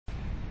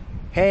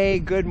Hey,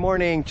 good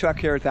morning. Chuck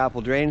here with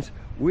Apple Drains.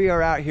 We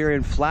are out here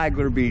in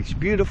Flagler Beach,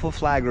 beautiful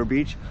Flagler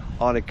Beach,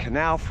 on a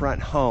canal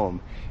front home.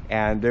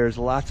 And there's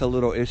lots of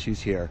little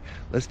issues here.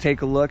 Let's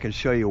take a look and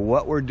show you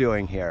what we're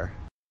doing here.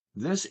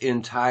 This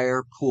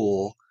entire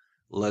pool,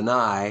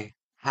 lanai,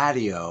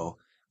 patio,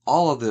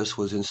 all of this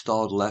was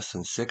installed less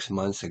than 6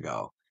 months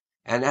ago.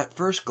 And at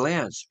first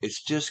glance,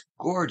 it's just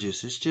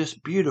gorgeous. It's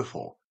just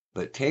beautiful.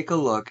 But take a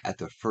look at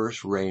the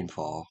first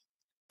rainfall.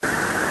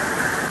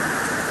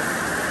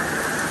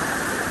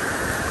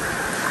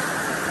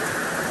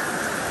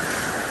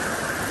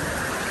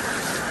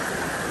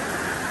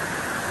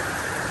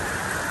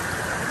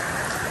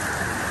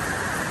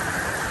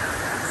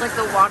 Like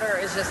the water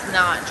is just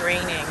not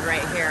draining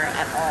right here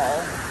at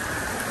all.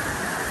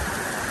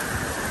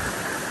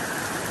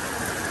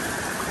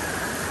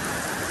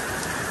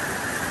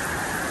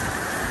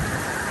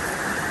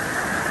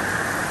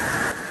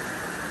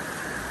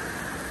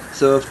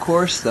 So of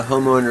course the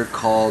homeowner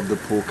called the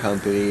pool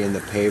company and the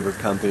paver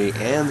company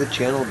and the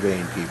channel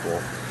drain people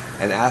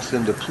and asked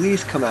them to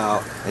please come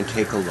out and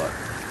take a look.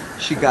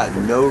 She got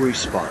no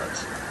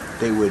response.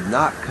 They would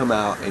not come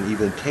out and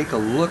even take a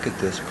look at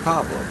this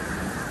problem.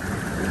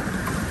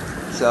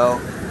 So,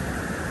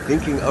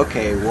 thinking,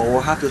 okay, well,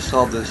 we'll have to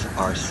solve this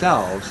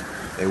ourselves,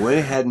 they went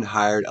ahead and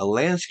hired a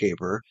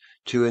landscaper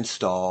to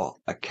install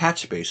a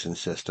catch basin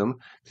system,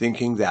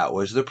 thinking that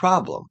was the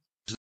problem.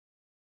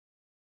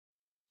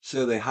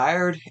 So they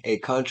hired a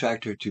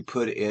contractor to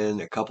put in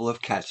a couple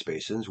of catch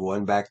basins,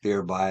 one back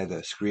there by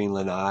the screen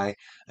lanai,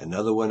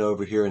 another one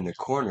over here in the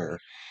corner,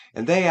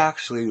 and they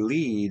actually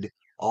lead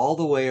all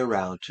the way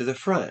around to the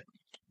front.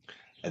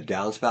 A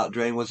downspout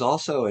drain was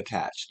also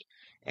attached.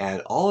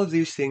 And all of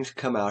these things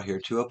come out here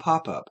to a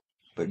pop-up.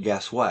 But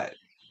guess what?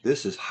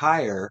 This is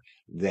higher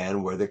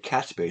than where the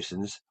catch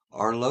basins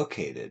are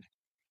located.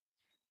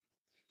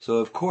 So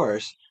of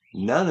course,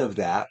 none of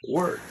that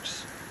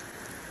works.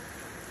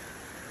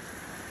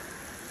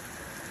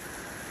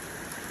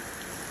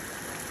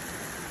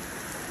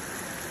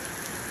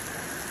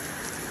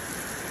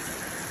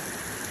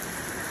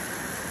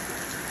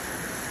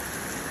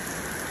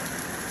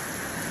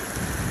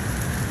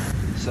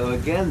 So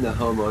again, the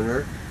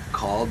homeowner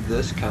called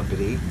this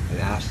company and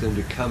asked them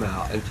to come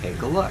out and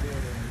take a look.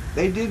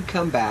 They did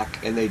come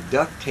back and they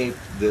duct taped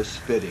this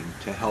fitting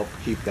to help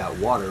keep that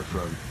water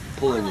from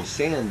pulling the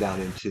sand down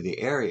into the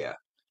area.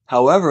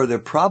 However, the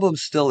problem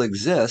still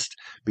exists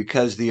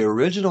because the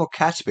original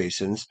catch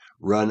basins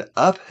run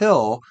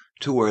uphill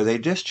to where they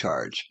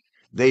discharge.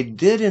 They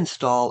did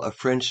install a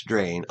French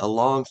drain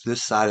along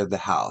this side of the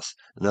house,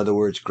 in other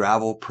words,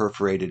 gravel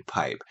perforated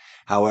pipe.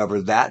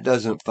 However, that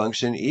doesn't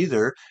function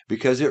either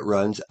because it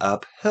runs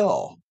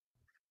uphill.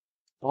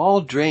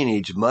 All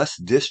drainage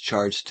must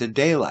discharge to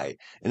daylight.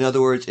 In other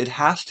words, it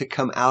has to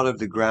come out of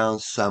the ground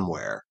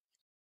somewhere.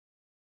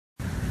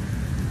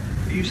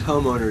 These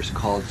homeowners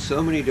called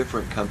so many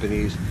different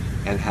companies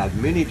and had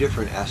many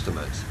different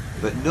estimates,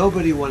 but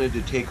nobody wanted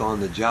to take on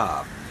the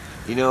job.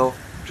 You know,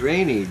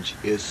 drainage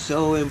is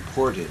so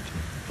important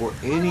for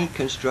any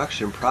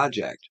construction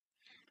project.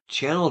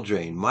 Channel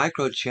drain,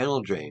 micro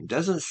channel drain,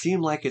 doesn't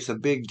seem like it's a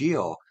big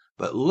deal,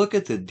 but look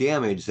at the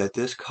damage that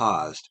this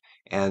caused.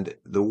 And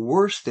the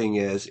worst thing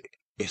is,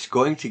 it's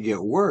going to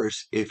get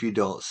worse if you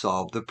don't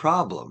solve the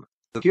problem.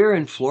 Here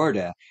in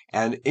Florida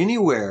and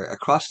anywhere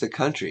across the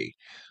country,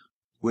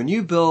 when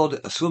you build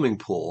a swimming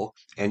pool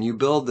and you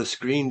build the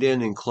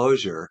screened-in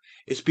enclosure,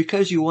 it's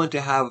because you want to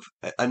have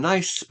a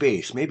nice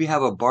space, maybe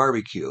have a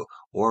barbecue,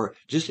 or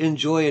just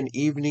enjoy an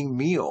evening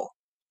meal.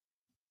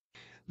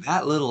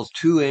 That little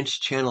 2-inch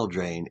channel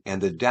drain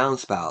and the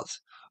downspouts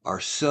are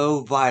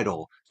so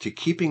vital to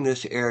keeping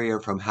this area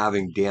from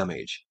having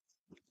damage.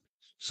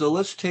 So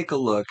let's take a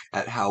look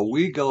at how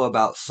we go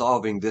about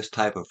solving this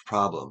type of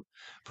problem.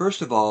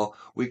 First of all,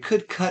 we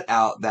could cut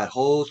out that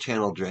whole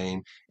channel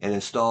drain and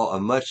install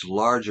a much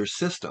larger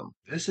system.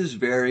 This is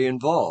very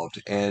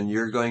involved, and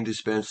you're going to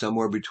spend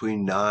somewhere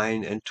between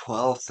 $9,000 and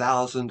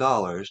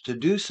 $12,000 to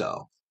do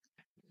so.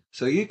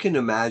 So you can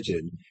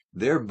imagine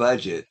their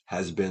budget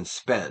has been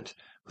spent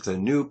with a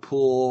new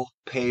pool,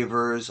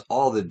 pavers,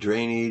 all the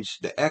drainage,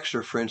 the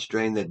extra French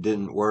drain that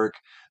didn't work.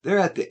 They're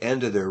at the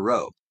end of their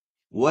rope.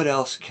 What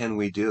else can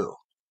we do?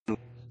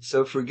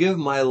 So forgive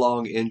my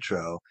long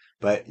intro,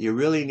 but you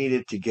really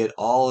needed to get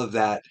all of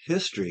that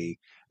history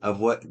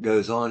of what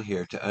goes on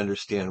here to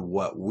understand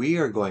what we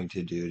are going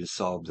to do to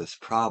solve this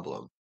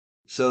problem.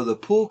 So the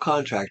pool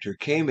contractor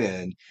came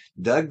in,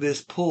 dug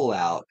this pool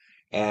out,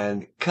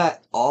 and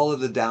cut all of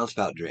the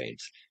downspout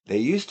drains. They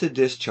used to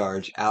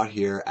discharge out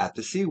here at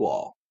the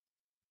seawall.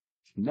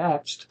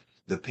 Next,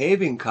 the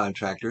paving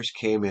contractors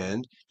came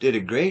in, did a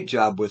great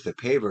job with the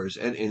pavers,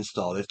 and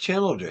installed a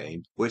channel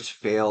drain, which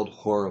failed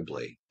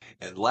horribly.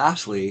 And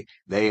lastly,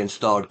 they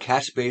installed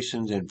catch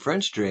basins and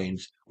French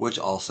drains, which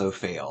also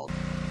failed.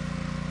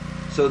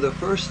 So the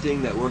first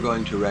thing that we're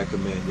going to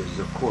recommend is,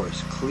 of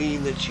course,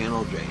 clean the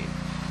channel drain.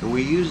 And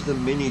we use the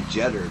mini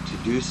jetter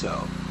to do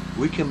so.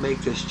 We can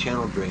make this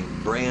channel drain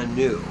brand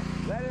new.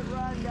 Let it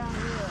run down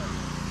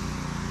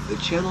here. the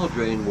channel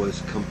drain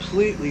was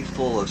completely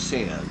full of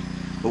sand.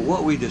 But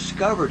what we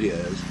discovered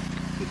is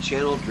the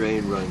channel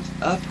drain runs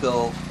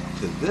uphill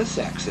to this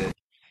exit,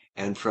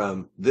 and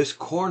from this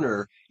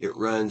corner it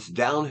runs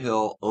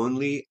downhill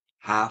only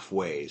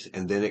halfways,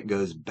 and then it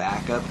goes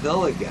back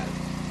uphill again.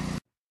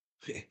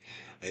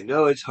 I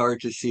know it's hard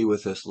to see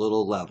with this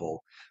little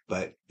level,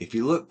 but if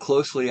you look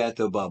closely at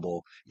the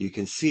bubble, you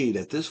can see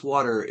that this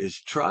water is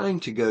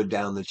trying to go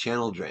down the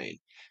channel drain,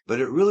 but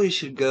it really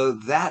should go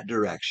that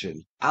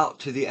direction, out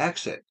to the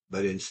exit.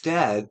 But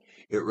instead,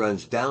 it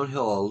runs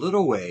downhill a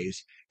little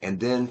ways, and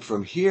then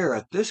from here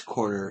at this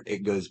corner,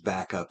 it goes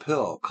back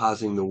uphill,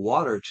 causing the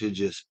water to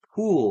just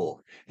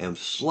pool and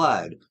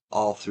flood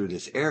all through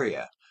this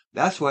area.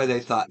 That's why they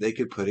thought they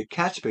could put a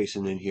catch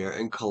basin in here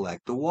and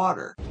collect the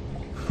water.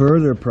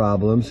 Further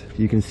problems,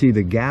 you can see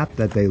the gap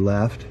that they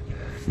left.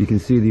 You can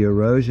see the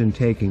erosion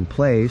taking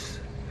place.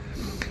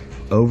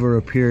 Over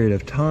a period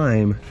of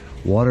time,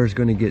 water is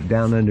going to get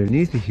down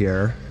underneath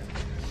here,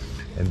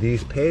 and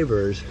these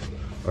pavers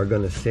are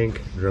going to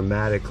sink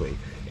dramatically.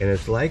 And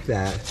it's like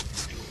that.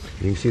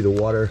 You can see the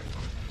water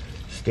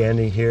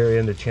standing here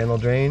in the channel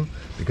drain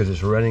because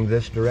it's running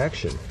this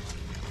direction.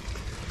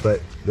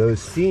 But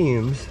those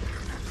seams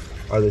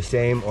are the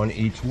same on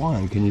each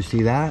one. Can you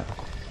see that?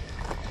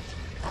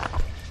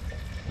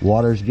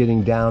 Water's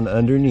getting down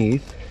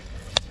underneath,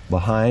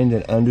 behind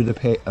and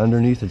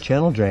underneath the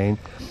channel drain,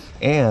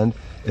 and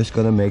it's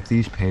going to make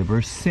these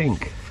pavers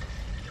sink.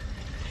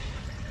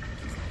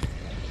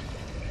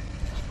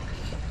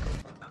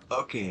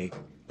 Okay,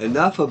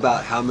 enough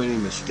about how many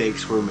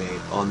mistakes were made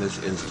on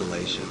this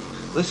installation.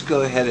 Let's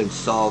go ahead and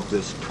solve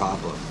this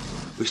problem.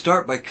 We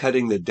start by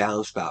cutting the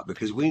downspout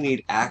because we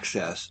need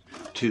access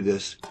to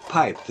this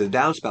pipe, the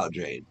downspout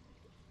drain.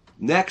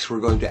 Next, we're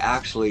going to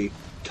actually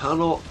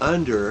tunnel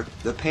under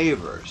the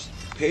pavers.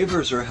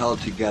 Pavers are held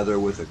together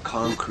with a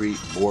concrete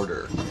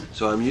border.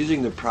 So I'm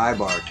using the pry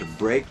bar to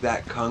break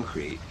that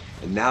concrete,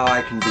 and now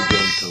I can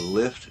begin to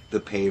lift the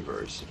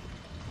pavers.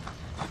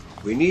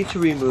 We need to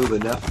remove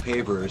enough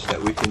pavers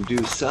that we can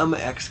do some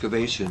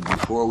excavation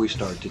before we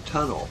start to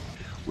tunnel.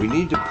 We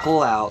need to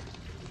pull out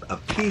a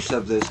piece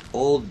of this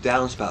old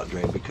downspout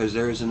drain because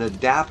there is an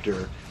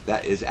adapter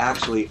that is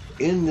actually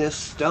in this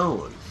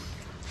stone.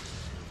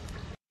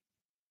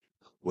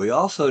 We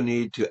also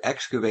need to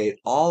excavate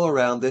all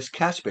around this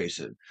catch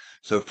basin.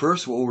 So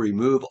first we'll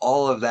remove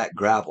all of that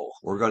gravel.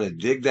 We're going to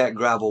dig that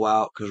gravel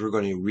out because we're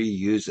going to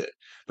reuse it.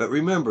 But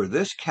remember,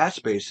 this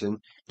catch basin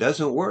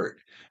doesn't work.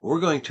 We're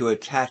going to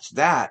attach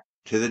that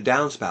to the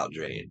downspout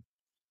drain.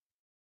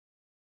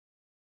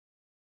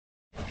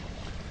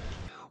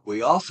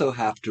 We also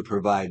have to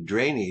provide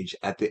drainage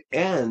at the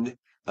end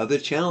of the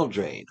channel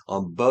drain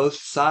on both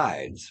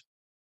sides.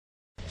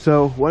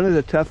 So one of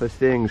the toughest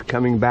things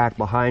coming back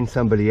behind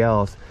somebody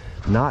else,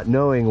 not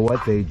knowing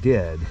what they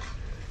did,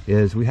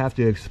 is we have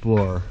to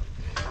explore.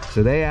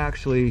 So they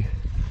actually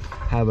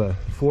have a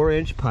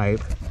 4-inch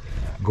pipe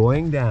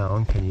going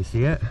down. Can you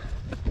see it?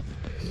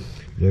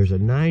 There's a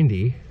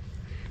 90.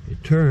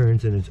 It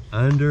turns and it's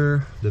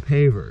under the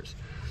pavers.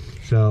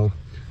 So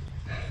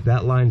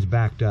that line's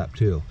backed up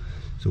too.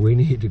 So we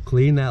need to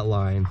clean that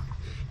line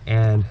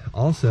and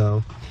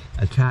also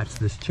attach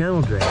this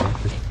channel drain.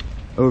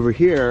 Over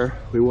here,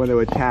 we want to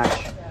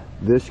attach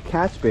this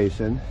catch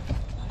basin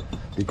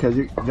because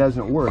it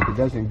doesn't work. It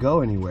doesn't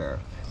go anywhere.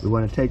 We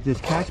want to take this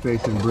catch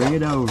basin, bring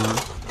it over,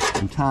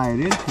 and tie it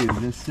into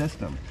this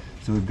system.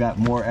 So we've got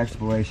more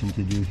exploration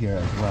to do here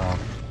as well.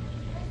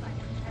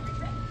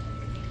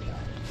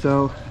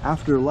 So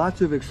after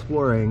lots of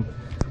exploring,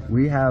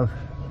 we have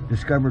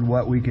discovered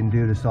what we can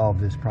do to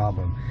solve this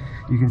problem.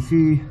 You can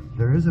see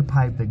there is a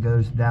pipe that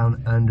goes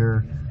down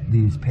under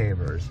these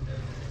pavers.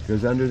 It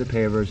goes under the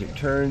pavers, it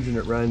turns and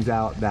it runs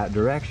out that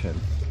direction.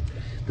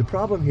 The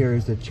problem here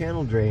is the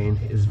channel drain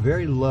is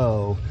very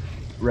low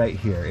right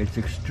here. It's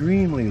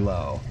extremely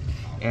low.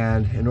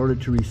 And in order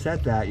to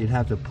reset that, you'd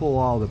have to pull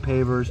all the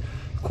pavers.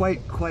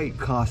 Quite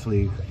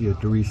costly,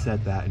 to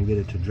reset that and get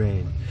it to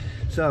drain.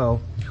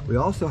 So we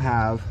also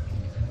have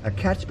a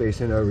catch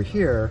basin over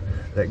here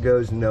that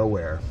goes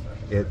nowhere.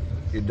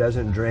 It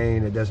doesn't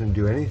drain, it doesn't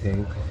do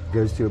anything. It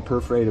goes to a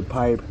perforated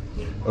pipe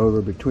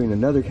over between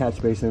another catch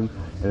basin,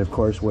 and of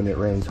course when it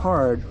rains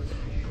hard,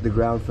 the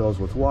ground fills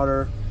with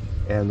water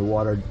and the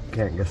water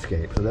can't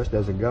escape, so this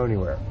doesn't go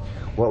anywhere.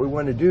 What we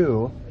want to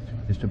do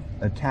is to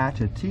attach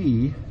a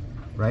T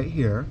right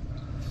here.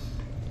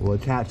 We'll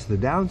attach the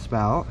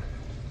downspout,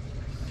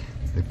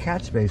 the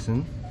catch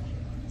basin.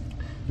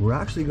 We're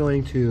actually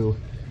going to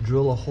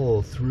drill a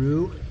hole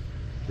through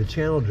the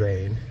channel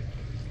drain,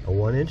 a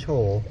 1-inch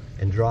hole,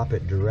 and drop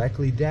it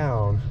directly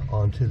down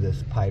onto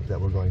this pipe that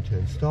we're going to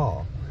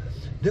install.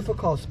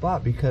 Difficult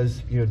spot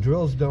because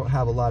drills don't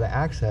have a lot of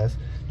access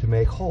to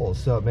make holes,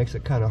 so it makes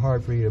it kind of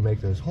hard for you to make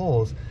those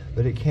holes,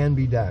 but it can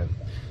be done.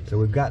 So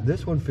we've got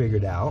this one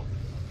figured out.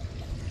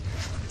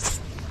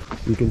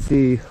 You can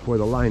see where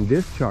the line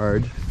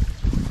discharged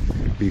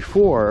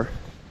before.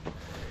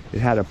 It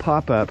had a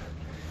pop-up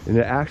and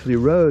it actually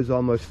rose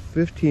almost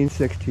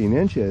 15-16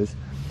 inches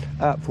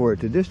up for it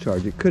to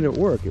discharge. It couldn't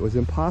work. It was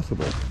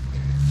impossible.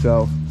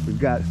 So we've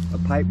got a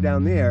pipe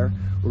down there.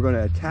 We're going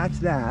to attach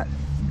that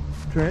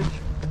trench,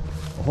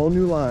 a whole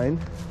new line.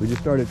 We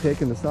just started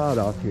taking the sod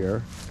off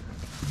here,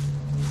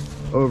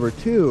 over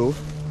to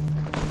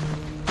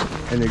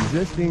an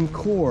existing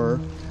core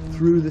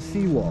through the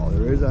seawall.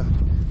 There is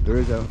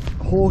a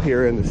hole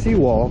here in the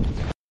seawall.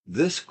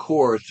 This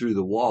core through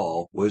the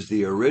wall was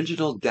the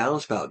original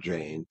downspout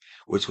drain,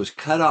 which was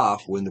cut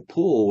off when the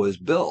pool was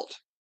built.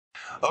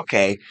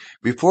 Okay,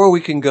 before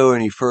we can go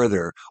any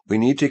further, we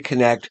need to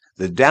connect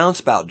the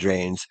downspout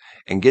drains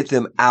and get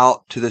them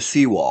out to the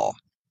seawall.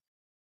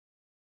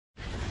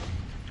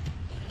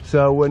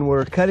 So when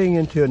we're cutting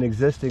into an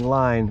existing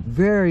line,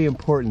 very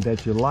important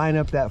that you line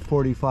up that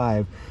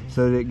 45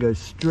 so that it goes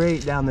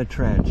straight down the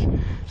trench.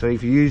 So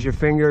if you use your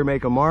finger,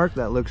 make a mark,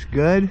 that looks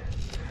good,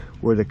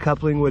 where the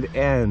coupling would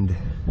end.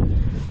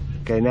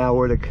 Okay, now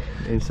we're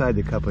inside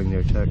the coupling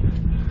there, Chuck.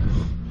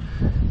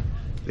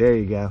 There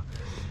you go.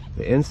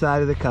 The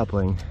inside of the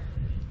coupling.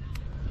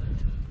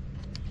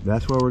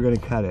 That's where we're going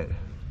to cut it.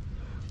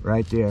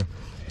 Right there.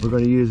 We're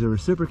going to use a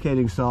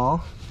reciprocating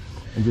saw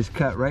and just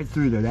cut right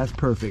through there. That's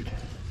perfect.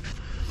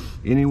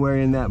 Anywhere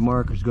in that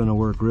mark is going to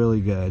work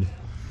really good.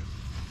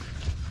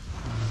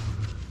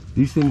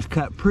 These things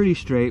cut pretty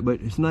straight, but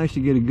it's nice to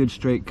get a good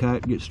straight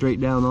cut, get straight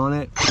down on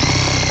it.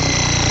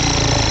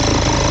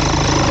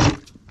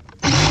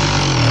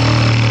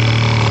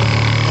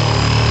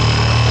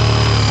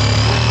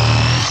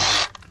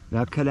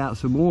 Now cut out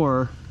some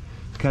more,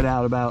 cut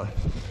out about,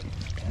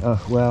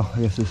 well, I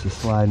guess this is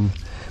sliding.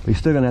 But you're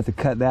still gonna have to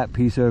cut that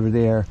piece over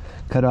there,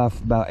 cut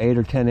off about 8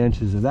 or 10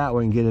 inches of that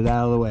one and get it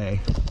out of the way.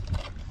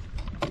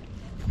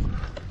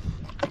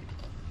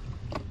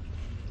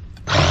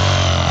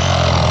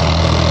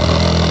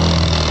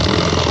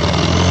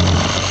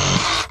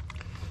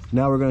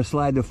 Now we're going to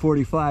slide the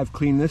 45,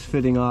 clean this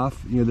fitting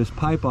off, this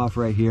pipe off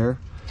right here,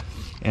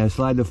 and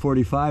slide the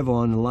 45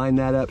 on and line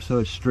that up so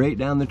it's straight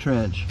down the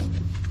trench.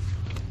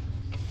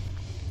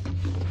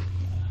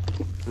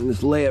 And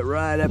just lay it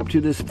right up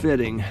to this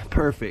fitting.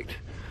 Perfect.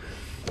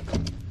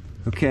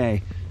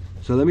 Okay,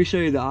 so let me show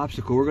you the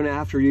obstacle. We're going to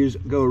have to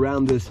go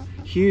around this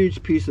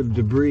huge piece of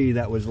debris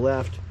that was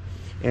left,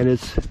 and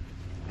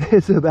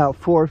it's about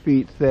 4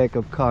 feet thick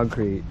of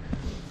concrete.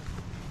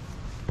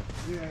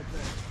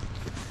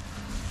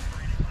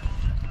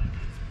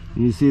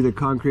 You see the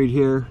concrete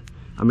here?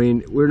 I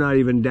mean, we're not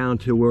even down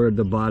to where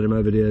the bottom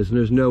of it is, and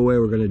there's no way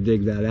we're going to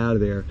dig that out of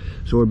there.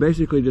 So we're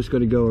basically just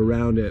going to go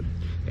around it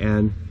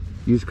and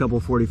use a couple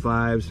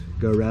 45s,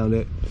 go around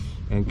it,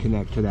 and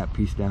connect to that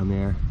piece down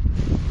there.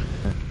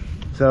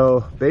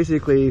 So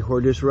basically,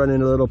 we're just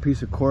running a little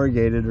piece of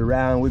corrugated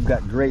around. We've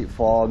got great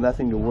fall,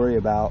 nothing to worry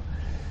about.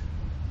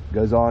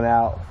 Goes on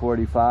out,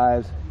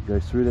 45s,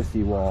 goes through the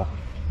seawall.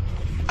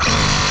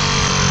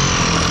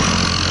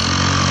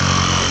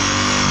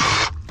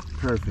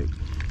 Perfect.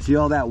 See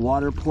all that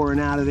water pouring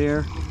out of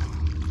there?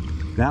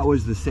 That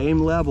was the same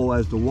level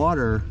as the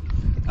water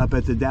up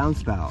at the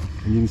downspout.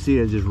 And you can see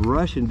it just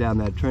rushing down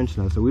that trench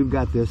now. So we've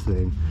got this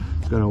thing.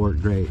 It's going to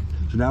work great.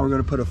 So now we're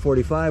going to put a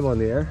 45 on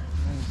there.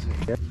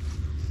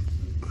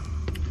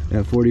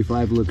 That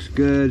 45 looks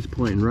good. It's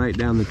pointing right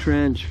down the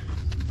trench.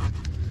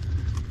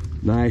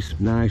 Nice,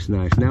 nice,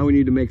 nice. Now we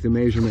need to make the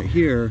measurement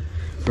here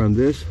from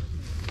this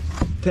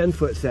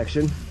 10-foot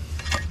section.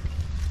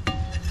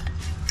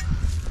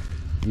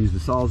 Use the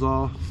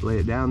Sawzall, lay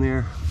it down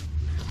there.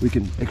 We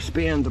can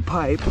expand the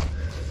pipe.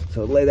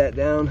 So lay that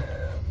down.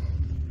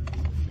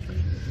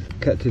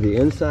 Cut to the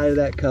inside of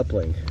that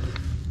coupling.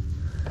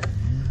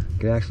 You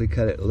can actually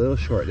cut it a little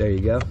short. There you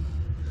go.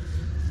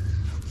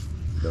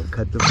 Don't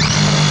cut the...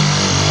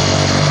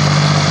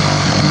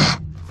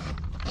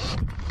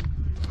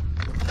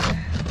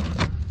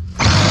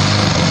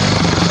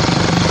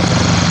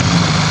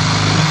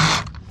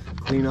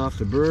 Clean off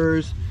the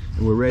burrs.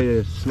 And we're ready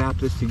to snap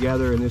this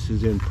together, and this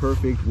is in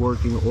perfect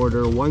working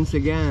order once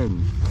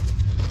again.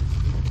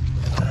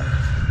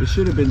 This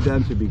should have been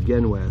done to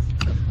begin with,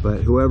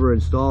 but whoever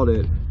installed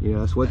it,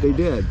 that's what they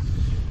did.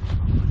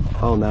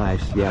 Oh,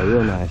 nice. Yeah,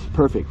 real nice.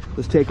 Perfect.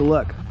 Let's take a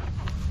look.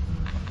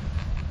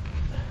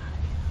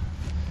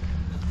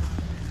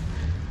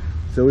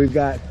 So we've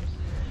got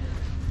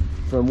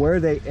from where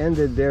they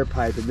ended their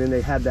pipe, and then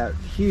they had that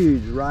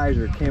huge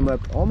riser, came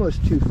up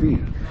almost 2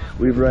 feet.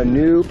 We've run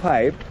new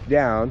pipe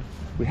down.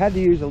 We had to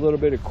use a little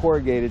bit of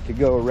corrugated to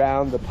go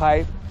around the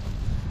pipe,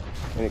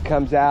 and it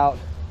comes out,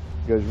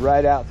 goes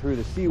right out through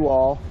the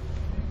seawall.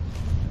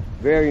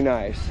 Very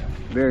nice,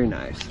 very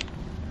nice.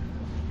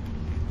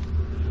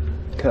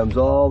 Comes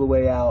all the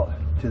way out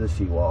to the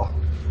seawall.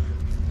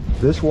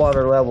 This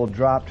water level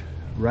dropped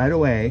right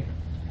away,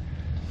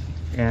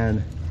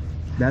 and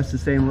that's the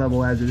same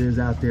level as it is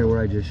out there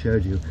where I just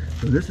showed you.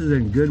 So this is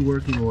in good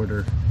working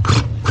order.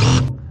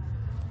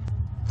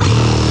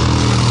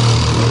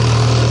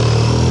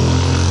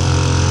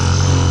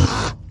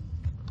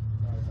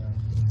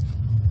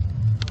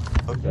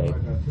 Okay,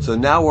 so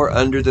now we're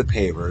under the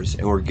pavers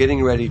and we're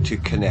getting ready to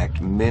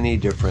connect many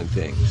different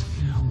things.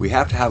 We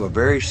have to have a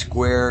very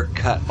square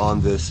cut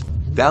on this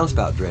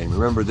Downspout drain.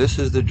 Remember, this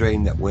is the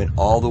drain that went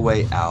all the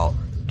way out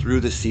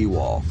through the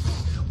seawall.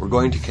 We're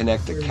going to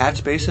connect the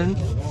catch basin,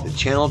 the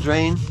channel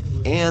drain,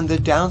 and the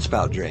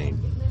downspout drain,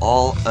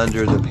 all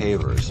under the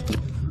pavers.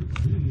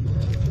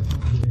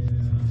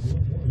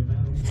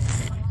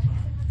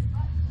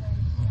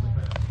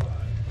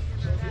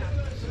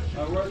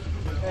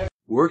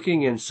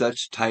 Working in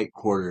such tight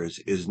quarters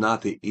is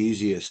not the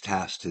easiest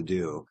task to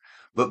do,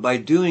 but by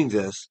doing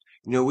this,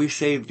 we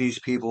saved these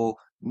people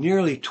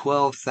nearly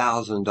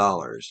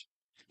 $12,000.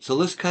 So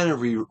let's kind of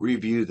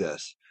review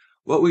this.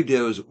 What we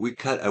did was we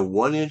cut a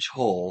 1-inch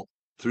hole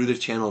through the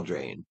channel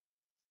drain.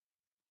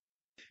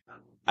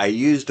 I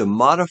used a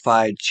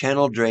modified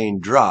channel drain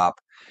drop,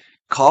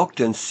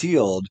 caulked and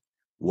sealed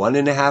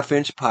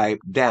 1.5-inch pipe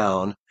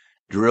down,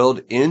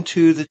 drilled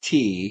into the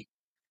T,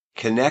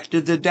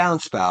 connected the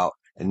downspout,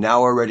 and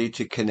now we're ready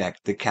to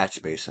connect the catch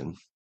basin.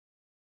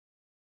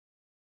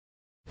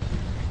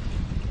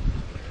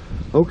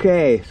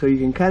 Okay, so you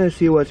can kind of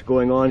see what's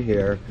going on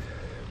here.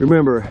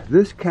 Remember,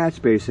 this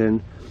catch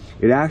basin,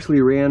 it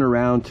actually ran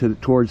around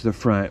towards the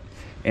front,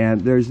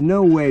 and there's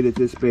no way that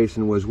this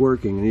basin was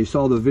working. And you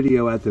saw the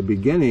video at the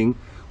beginning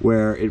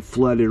where it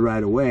flooded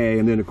right away,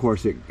 and then of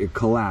course it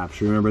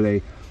collapsed. Remember,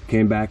 they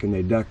came back and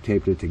they duct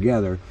taped it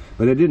together,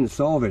 but it didn't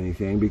solve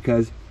anything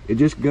because it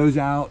just goes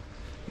out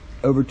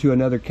over to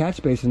another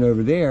catch basin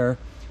over there,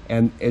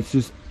 and it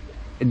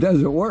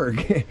doesn't work.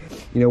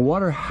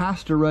 Water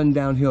has to run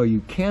downhill.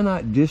 You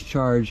cannot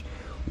discharge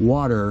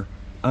water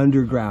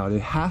underground.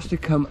 It has to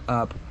come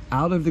up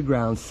out of the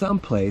ground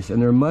someplace,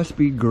 and there must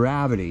be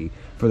gravity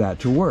for that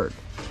to work.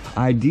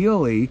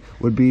 Ideally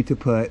would be to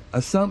put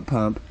a sump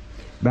pump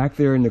back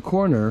there in the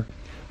corner,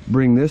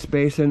 bring this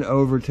basin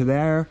over to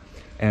there,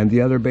 and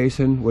the other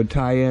basin would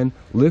tie in,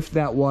 lift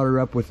that water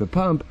up with the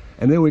pump,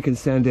 and then we can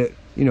send it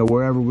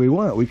wherever we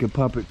want. We could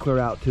pump it clear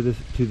out to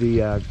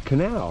the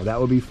canal. That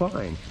would be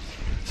fine.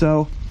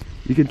 So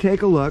you can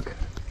take a look.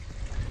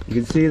 You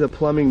can see the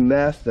plumbing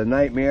mess, the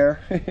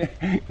nightmare.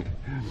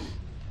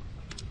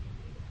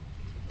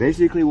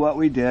 Basically what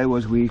we did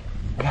was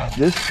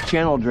this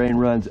channel drain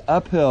runs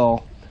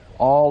uphill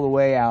all the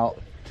way out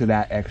to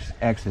that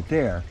exit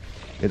there.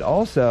 It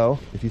also,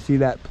 if you see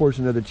that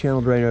portion of the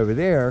channel drain over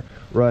there,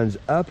 runs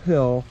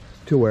uphill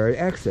to where it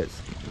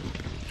exits.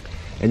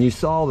 And you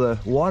saw the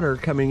water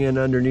coming in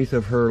underneath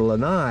of her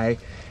lanai,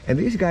 and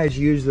these guys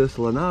use this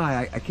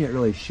lanai. I can't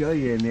really show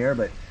you in there,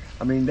 but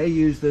I mean, they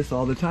use this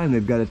all the time.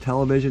 They've got a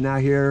television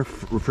out here,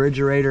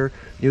 refrigerator.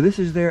 This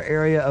is their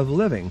area of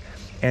living,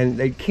 and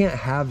they can't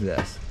have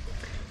this.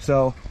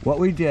 So what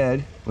we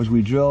did was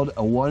we drilled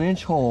a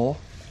 1-inch hole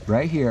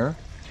right here,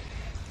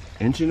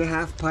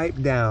 1.5-inch pipe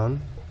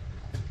down.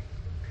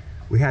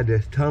 We had to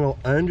tunnel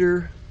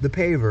under the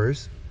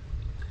pavers.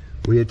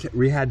 We had to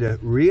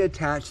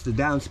reattach the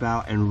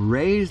downspout and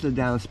raise the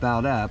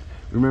downspout up.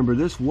 Remember,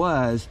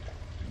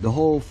 the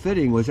whole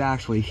fitting was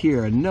actually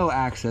here and no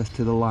access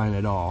to the line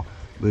at all.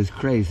 It was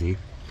crazy.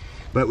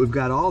 But we've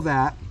got all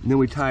that, and then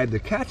we tied the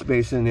catch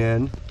basin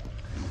in.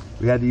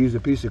 We had to use a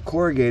piece of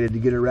corrugated to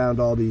get around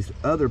all these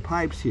other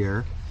pipes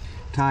here,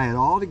 tie it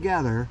all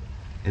together,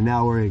 and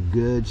now we're in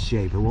good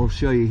shape. And we'll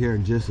show you here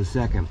in just a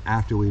second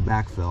after we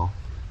backfill.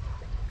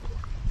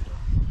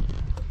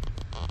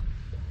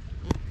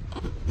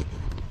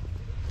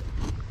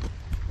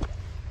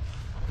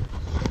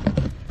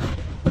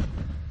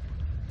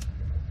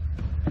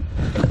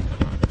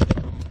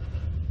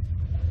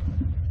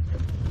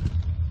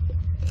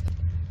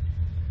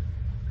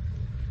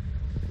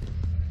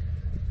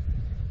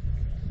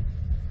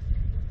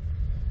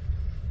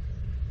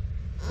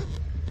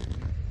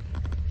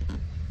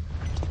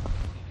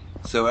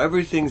 So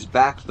everything's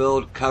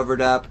backfilled,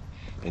 covered up,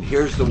 and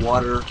here's the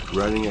water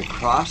running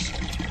across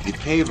the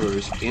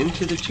pavers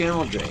into the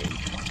channel drain,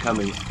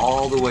 coming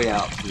all the way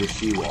out to the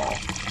seawall.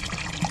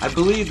 I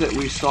believe that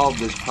we solved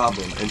this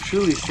problem and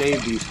truly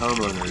saved these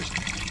homeowners,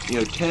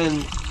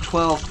 $10,000,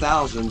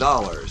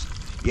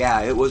 $12,000.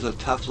 Yeah, it was a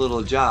tough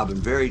little job and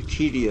very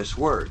tedious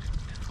work.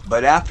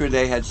 But after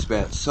they had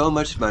spent so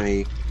much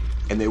money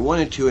and they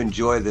wanted to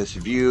enjoy this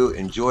view,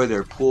 enjoy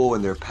their pool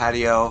and their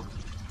patio,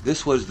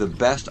 this was the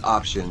best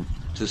option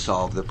to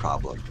solve the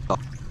problem.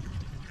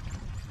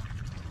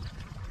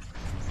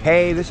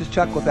 Hey, this is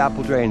Chuck with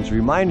Apple Drains,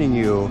 reminding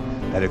you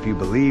that if you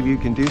believe you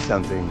can do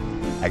something,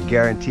 I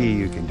guarantee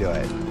you can do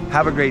it.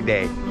 Have a great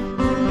day.